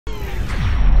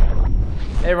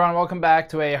Hey everyone, welcome back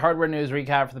to a hardware news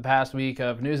recap for the past week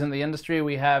of news in the industry.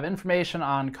 We have information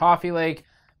on Coffee Lake,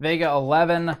 Vega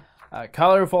 11,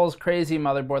 Colorful's crazy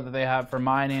motherboard that they have for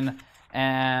mining,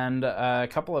 and a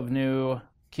couple of new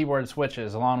keyboard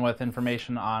switches, along with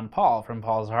information on Paul from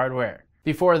Paul's Hardware.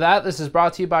 Before that, this is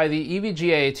brought to you by the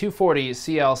EVGA 240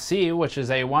 CLC, which is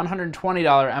a $120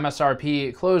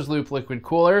 MSRP closed-loop liquid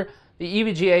cooler. The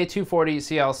EVGA 240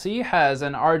 CLC has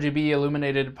an RGB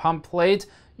illuminated pump plate,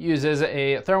 uses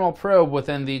a thermal probe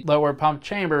within the lower pump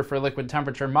chamber for liquid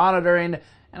temperature monitoring,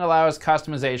 and allows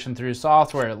customization through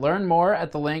software. Learn more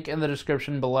at the link in the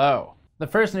description below. The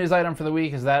first news item for the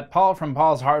week is that Paul from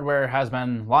Paul's Hardware has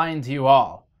been lying to you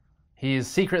all. He's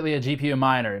secretly a GPU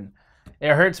miner. And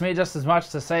it hurts me just as much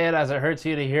to say it as it hurts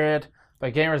you to hear it,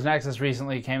 but Gamers Nexus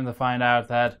recently came to find out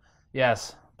that,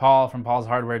 yes, Paul from Paul's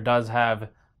Hardware does have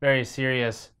very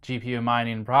serious GPU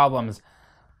mining problems.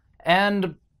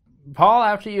 And Paul,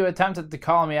 after you attempted to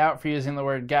call me out for using the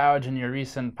word gouge in your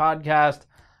recent podcast,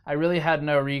 I really had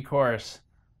no recourse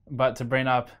but to bring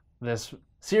up this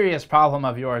serious problem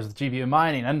of yours with GPU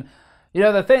mining. And, you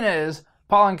know, the thing is,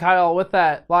 Paul and Kyle, with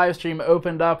that live stream,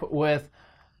 opened up with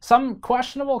some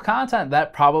questionable content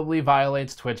that probably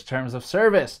violates Twitch terms of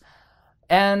service.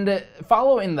 And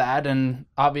following that, and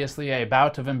obviously a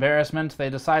bout of embarrassment, they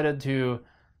decided to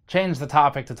change the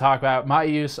topic to talk about my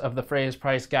use of the phrase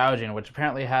price gouging, which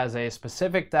apparently has a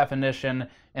specific definition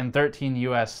in 13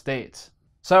 US states.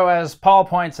 So as Paul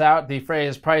points out, the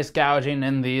phrase price gouging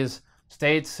in these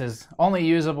states is only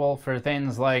usable for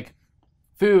things like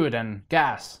food and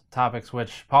gas, topics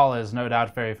which Paul is no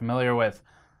doubt very familiar with.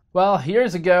 Well,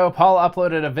 years ago, Paul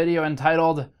uploaded a video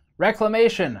entitled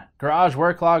Reclamation, Garage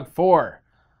Worklog 4.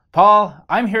 Paul,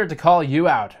 I'm here to call you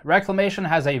out. Reclamation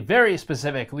has a very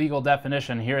specific legal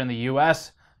definition here in the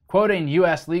US. Quoting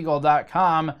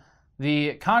uslegal.com,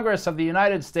 the Congress of the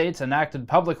United States enacted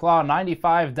Public Law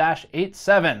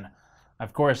 95-87.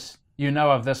 Of course, you know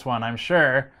of this one, I'm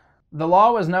sure. The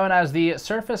law was known as the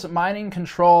Surface Mining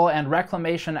Control and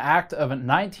Reclamation Act of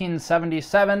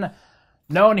 1977,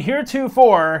 known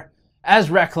heretofore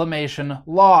as reclamation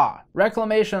law.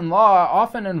 Reclamation law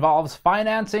often involves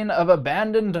financing of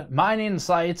abandoned mining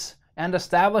sites and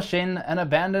establishing an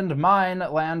abandoned mine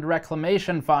land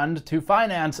reclamation fund to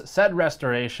finance said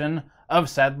restoration of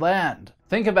said land.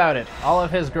 Think about it. All of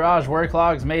his garage work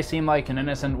logs may seem like an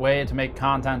innocent way to make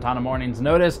content on a morning's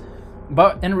notice,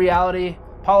 but in reality,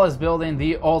 Paul is building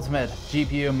the ultimate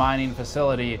GPU mining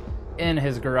facility in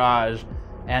his garage,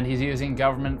 and he's using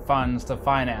government funds to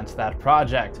finance that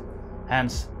project.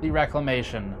 Hence the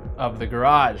reclamation of the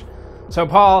garage. So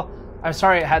Paul, I'm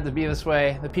sorry it had to be this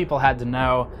way. The people had to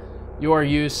know. Your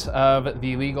use of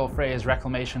the legal phrase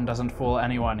reclamation doesn't fool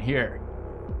anyone here.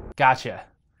 Gotcha.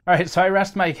 All right, so I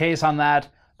rest my case on that.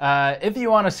 If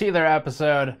you want to see their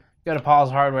episode, go to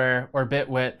Paul's Hardware or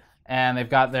Bitwit, and they've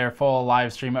got their full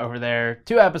live stream over there.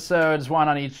 2 episodes, 1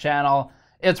 on each channel.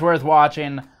 It's worth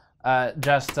watching.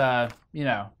 You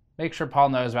know, make sure Paul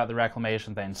knows about the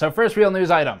reclamation thing. So first real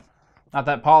news item. Not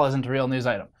that Paul isn't a real news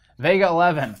item. Vega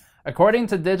 11. According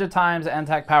to Digitimes and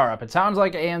Tech PowerUp, it sounds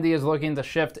like AMD is looking to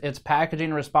shift its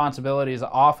packaging responsibilities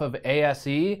off of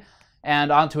ASE and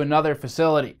onto another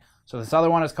facility. So this other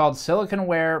one is called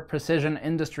Siliconware Precision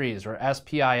Industries, or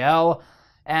SPIL.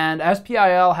 And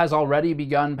SPIL has already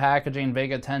begun packaging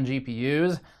Vega 10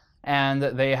 GPUs, and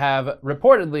they have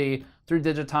reportedly, through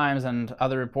Digitimes and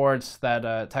other reports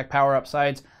that Tech PowerUp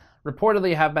cites,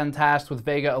 reportedly have been tasked with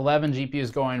Vega 11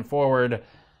 GPUs going forward.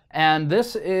 And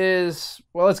this is,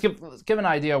 well, let's give an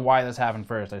idea of why this happened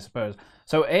first, I suppose.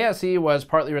 So ASE was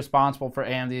partly responsible for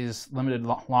AMD's limited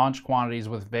launch quantities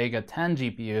with Vega 10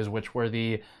 GPUs, which were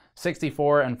the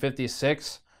 64 and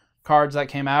 56 cards that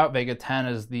came out. Vega 10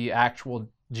 is the actual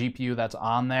GPU that's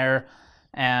on there.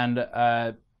 And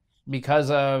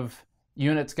because of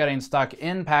units getting stuck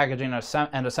in packaging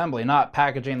and assembly, not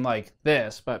packaging like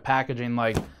this, but packaging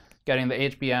like getting the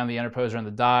HBM, the interposer, and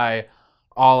the die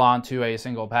all onto a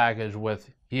single package with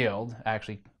yield,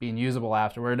 actually being usable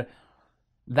afterward.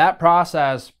 That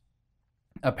process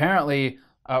apparently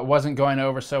wasn't going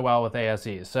over so well with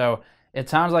ASE. So it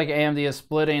sounds like AMD is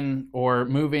splitting or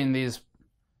moving these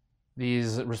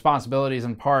responsibilities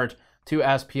in part to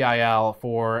SPIL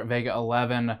for Vega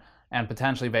 11 and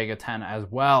potentially Vega 10 as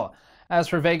well. As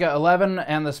for Vega 11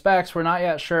 and the specs, we're not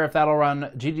yet sure if that'll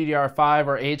run GDDR5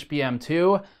 or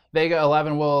HBM2. Vega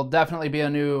 11 will definitely be a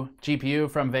new GPU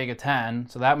from Vega 10,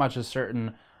 so that much is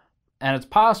certain. And it's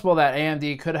possible that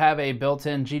AMD could have a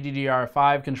built-in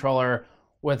GDDR5 controller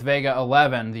with Vega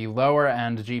 11, the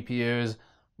lower-end GPUs,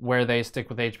 where they stick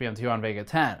with HBM2 on Vega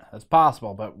 10. That's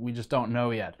possible, but we just don't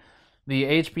know yet. The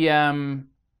HBM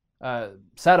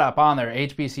setup on there,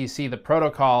 HBCC, the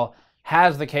protocol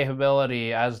has the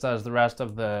capability, as does the rest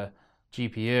of the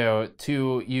GPU,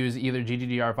 to use either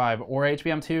GDDR5 or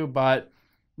HBM2, but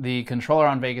the controller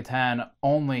on Vega 10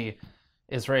 only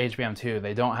is for HBM2.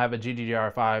 They don't have a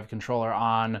GDDR5 controller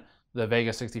on the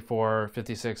Vega 64,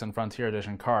 56, and Frontier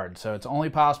Edition cards. So it's only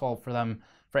possible for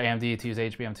AMD to use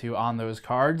HBM2 on those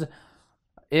cards.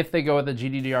 If they go with the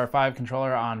GDDR5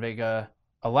 controller on Vega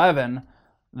 11,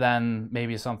 then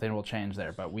maybe something will change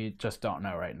there, but we just don't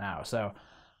know right now. So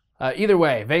either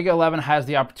way, Vega 11 has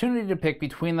the opportunity to pick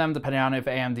between them depending on if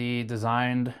AMD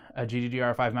designed a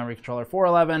GDDR5 memory controller for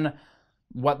 11,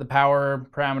 what the power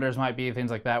parameters might be,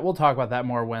 things like that. We'll talk about that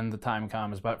more when the time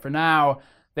comes, but for now,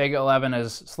 Vega 11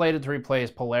 is slated to replace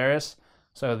Polaris.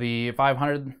 So the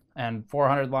 500 and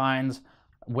 400 lines,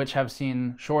 which have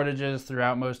seen shortages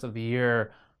throughout most of the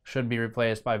year, should be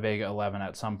replaced by Vega 11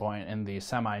 at some point in the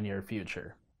semi-near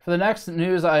future. For the next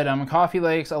news item, Coffee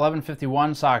Lake's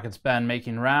 1151 socket's been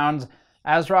making rounds.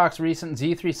 ASRock's recent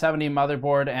Z370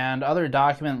 motherboard and other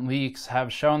document leaks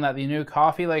have shown that the new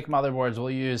Coffee Lake motherboards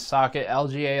will use socket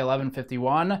LGA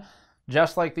 1151,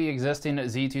 just like the existing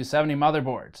Z270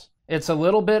 motherboards. It's a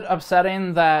little bit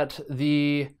upsetting that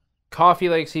the Coffee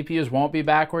Lake CPUs won't be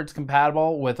backwards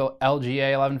compatible with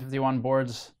LGA 1151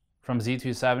 boards from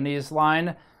Z270's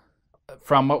line.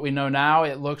 From what we know now,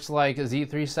 it looks like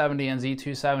Z370 and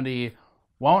Z270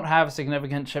 won't have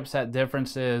significant chipset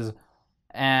differences,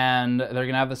 and they're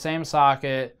going to have the same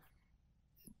socket,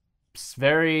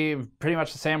 pretty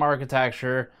much the same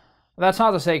architecture. That's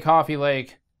not to say Coffee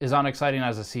Lake is unexciting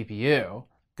as a CPU.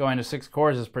 Going to 6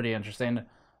 cores is pretty interesting,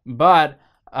 but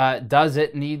does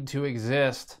it need to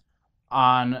exist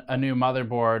on a new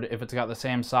motherboard if it's got the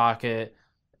same socket,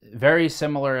 very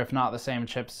similar if not the same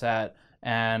chipset,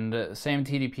 and same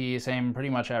TDP, same pretty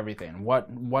much everything?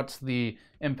 What's the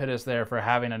impetus there for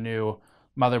having a new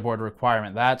motherboard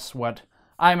requirement? That's what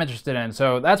I'm interested in.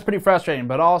 So that's pretty frustrating,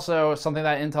 but also something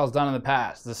that Intel's done in the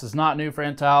past. This is not new for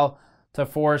Intel to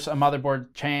force a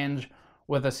motherboard change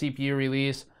with a CPU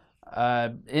release.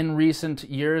 In recent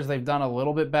years, they've done a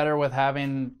little bit better with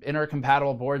having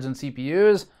intercompatible boards and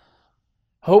CPUs.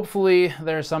 Hopefully,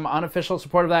 there's some unofficial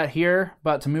support of that here,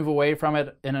 but to move away from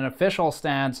it in an official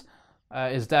stance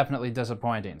is definitely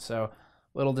disappointing. So a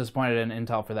little disappointed in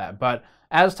Intel for that. But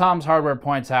as Tom's Hardware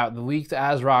points out, the leaked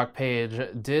ASRock page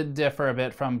did differ a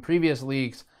bit from previous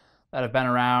leaks that have been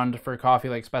around for Coffee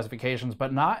Lake specifications,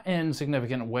 but not in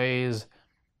significant ways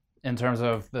in terms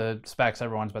of the specs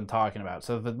everyone's been talking about.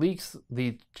 So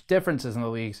the differences in the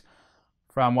leaks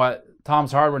from what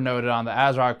Tom's Hardware noted on the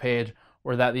ASRock page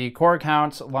were that the core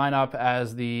counts line up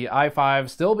as the i5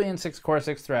 still being 6-core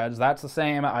 6 threads. That's the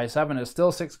same. i7 is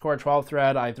still 6-core 12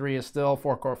 thread. i3 is still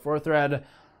 4-core 4 thread.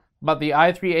 But the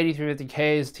i3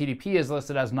 8350K's TDP is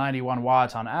listed as 91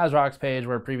 watts on ASRock's page,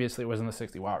 where previously it was in the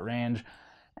 60 watt range.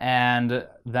 And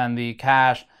then the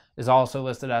cache is also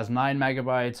listed as 9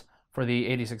 megabytes for the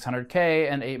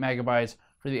 8600K and 8 megabytes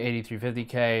for the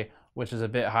 8350K, which is a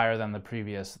bit higher than the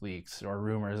previous leaks or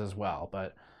rumors as well,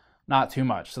 but not too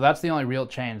much. So that's the only real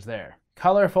change there.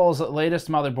 Colorful's latest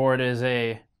motherboard is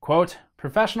a, quote,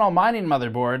 professional mining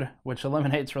motherboard, which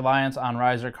eliminates reliance on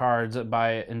riser cards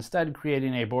by instead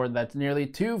creating a board that's nearly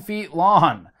 2 feet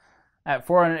long. At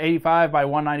 485 by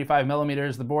 195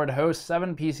 millimeters, the board hosts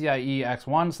 7 PCIe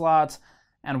X1 slots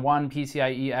and 1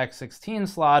 PCIe X16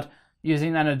 slot,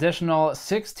 using an additional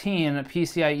 16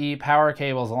 PCIe power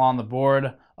cables along the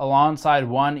board, alongside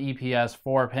one EPS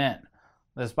 4-pin.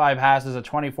 This bypasses a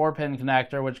 24-pin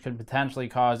connector, which could potentially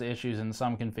cause issues in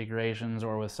some configurations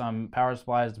or with some power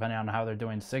supplies, depending on how they're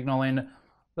doing signaling.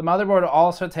 The motherboard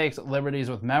also takes liberties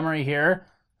with memory here,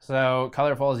 so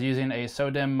Colorful is using a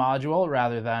SODIMM module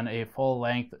rather than a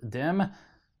full-length DIMM,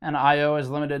 and I/O is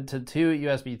limited to 2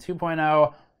 USB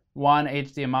 2.0, 1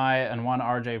 HDMI, and 1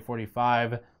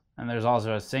 RJ45, and there's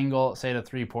also a single SATA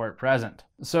 3 port present.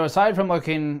 So aside from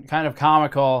looking kind of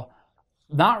comical,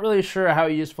 not really sure how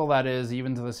useful that is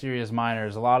even to the serious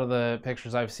miners. A lot of the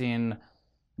pictures I've seen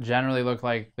generally look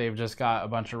like they've just got a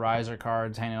bunch of riser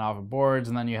cards hanging off of boards,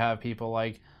 and then you have people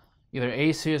like either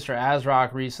Asus or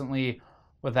ASRock recently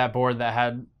with that board that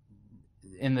had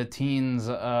in the teens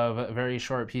of very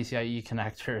short PCIe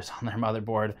connectors on their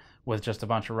motherboard with just a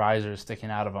bunch of risers sticking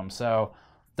out of them. So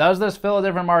does this fill a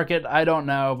different market? I don't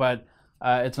know, but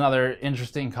it's another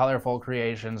interesting, colorful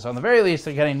creation. So in the very least,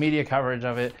 they're getting media coverage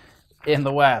of it in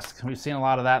the West. We've seen a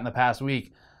lot of that in the past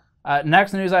week.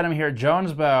 Next news item here,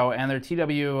 Jonesbow and their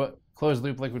TW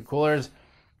closed-loop liquid coolers.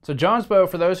 So Jonesbow,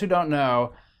 for those who don't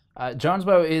know,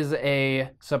 Jonesbow is a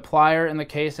supplier in the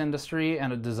case industry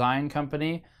and a design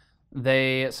company.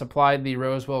 They supplied the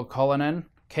Roswell Cullinan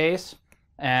case,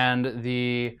 and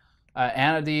the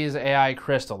Anades AI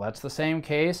Crystal. That's the same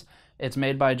case. It's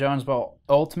made by Jones Bow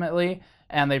ultimately,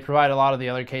 and they provide a lot of the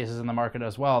other cases in the market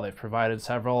as well. They've provided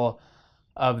several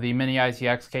of the mini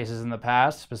ITX cases in the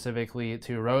past, specifically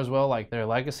to Rosewell, like their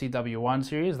Legacy W1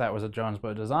 series. That was a Jones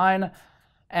Bow design,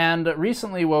 and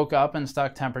recently woke up and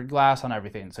stuck tempered glass on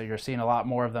everything. So you're seeing a lot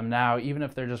more of them now, even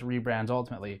if they're just rebrands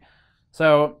ultimately.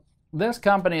 So this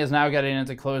company is now getting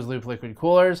into closed loop liquid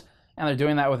coolers, and they're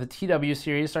doing that with a TW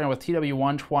series, starting with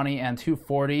TW120 and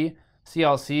 240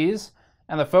 CLCs.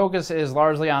 And the focus is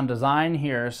largely on design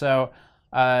here. So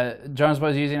Jones Bow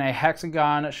is using a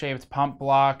hexagon-shaped pump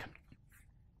block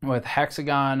with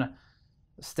hexagon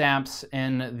stamps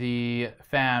in the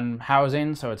fan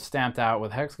housing, so it's stamped out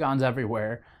with hexagons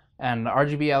everywhere, and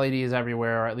RGB LEDs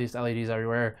everywhere, or at least LEDs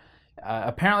everywhere.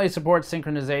 Apparently supports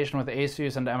synchronization with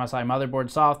ASUS and MSI motherboard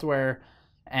software,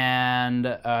 and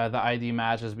the ID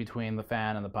matches between the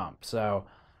fan and the pump. So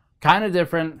kind of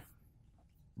different.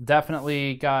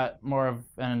 Definitely got more of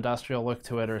an industrial look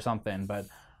to it or something, but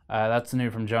that's new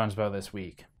from Jones Bow this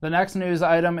week. The next news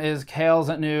item is Kailh's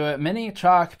new Mini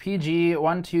Chalk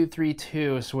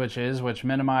PG1232 switches, which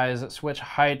minimize switch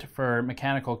height for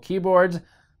mechanical keyboards.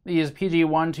 These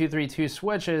PG1232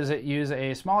 switches use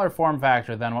a smaller form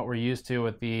factor than what we're used to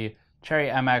with the Cherry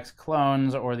MX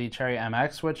clones or the Cherry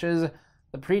MX switches.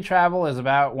 The pre-travel is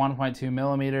about 1.2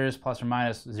 millimeters plus or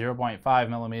minus 0.5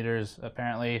 millimeters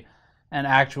apparently, and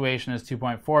actuation is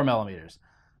 2.4 millimeters.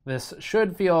 This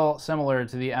should feel similar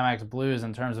to the MX Blues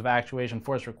in terms of actuation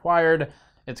force required.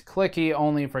 It's clicky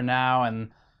only for now,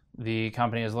 and the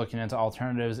company is looking into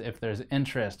alternatives if there's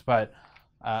interest. But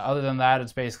other than that,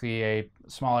 it's basically a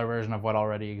smaller version of what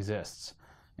already exists,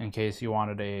 in case you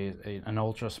wanted an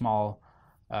ultra small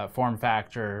form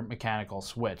factor mechanical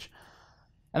switch.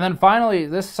 And then finally,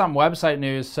 this is some website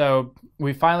news. So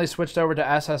we finally switched over to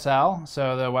SSL.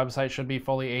 So the website should be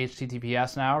fully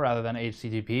HTTPS now rather than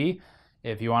HTTP.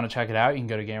 If you want to check it out, you can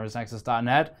go to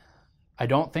gamersnexus.net. I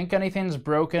don't think anything's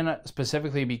broken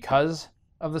specifically because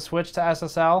of the switch to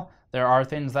SSL. There are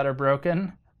things that are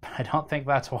broken, but I don't think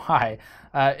that's why.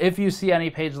 If you see any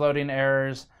page loading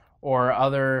errors or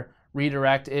other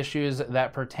redirect issues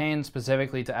that pertain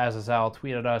specifically to SSL,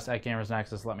 tweet at us at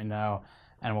gamersnexus, let me know,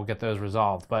 and we'll get those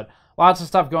resolved. But lots of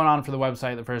stuff going on for the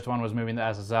website. The first one was moving to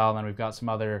SSL, and then we've got some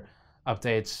other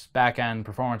updates, back-end,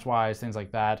 performance-wise, things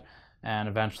like that, and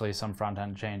eventually some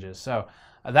front-end changes. So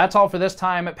that's all for this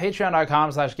time. At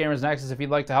patreon.com/gamersnexus if you'd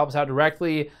like to help us out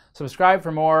directly. Subscribe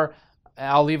for more.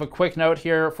 I'll leave a quick note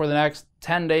here. For the next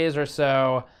 10 days or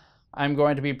so, I'm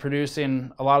going to be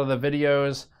producing a lot of the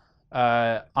videos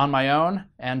on my own.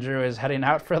 Andrew is heading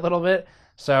out for a little bit,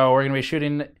 so we're going to be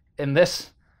shooting in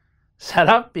this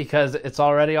setup because it's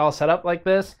already all set up like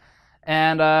this.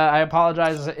 And I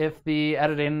apologize if the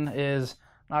editing is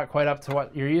not quite up to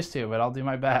what you're used to, but I'll do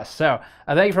my best. So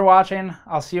thank you for watching.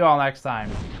 I'll see you all next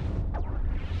time.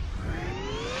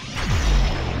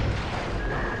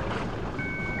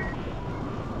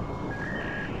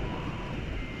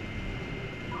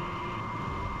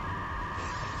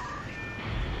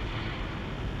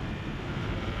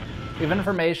 We have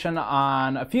information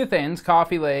on a few things: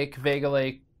 Coffee Lake, Vega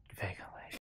Lake,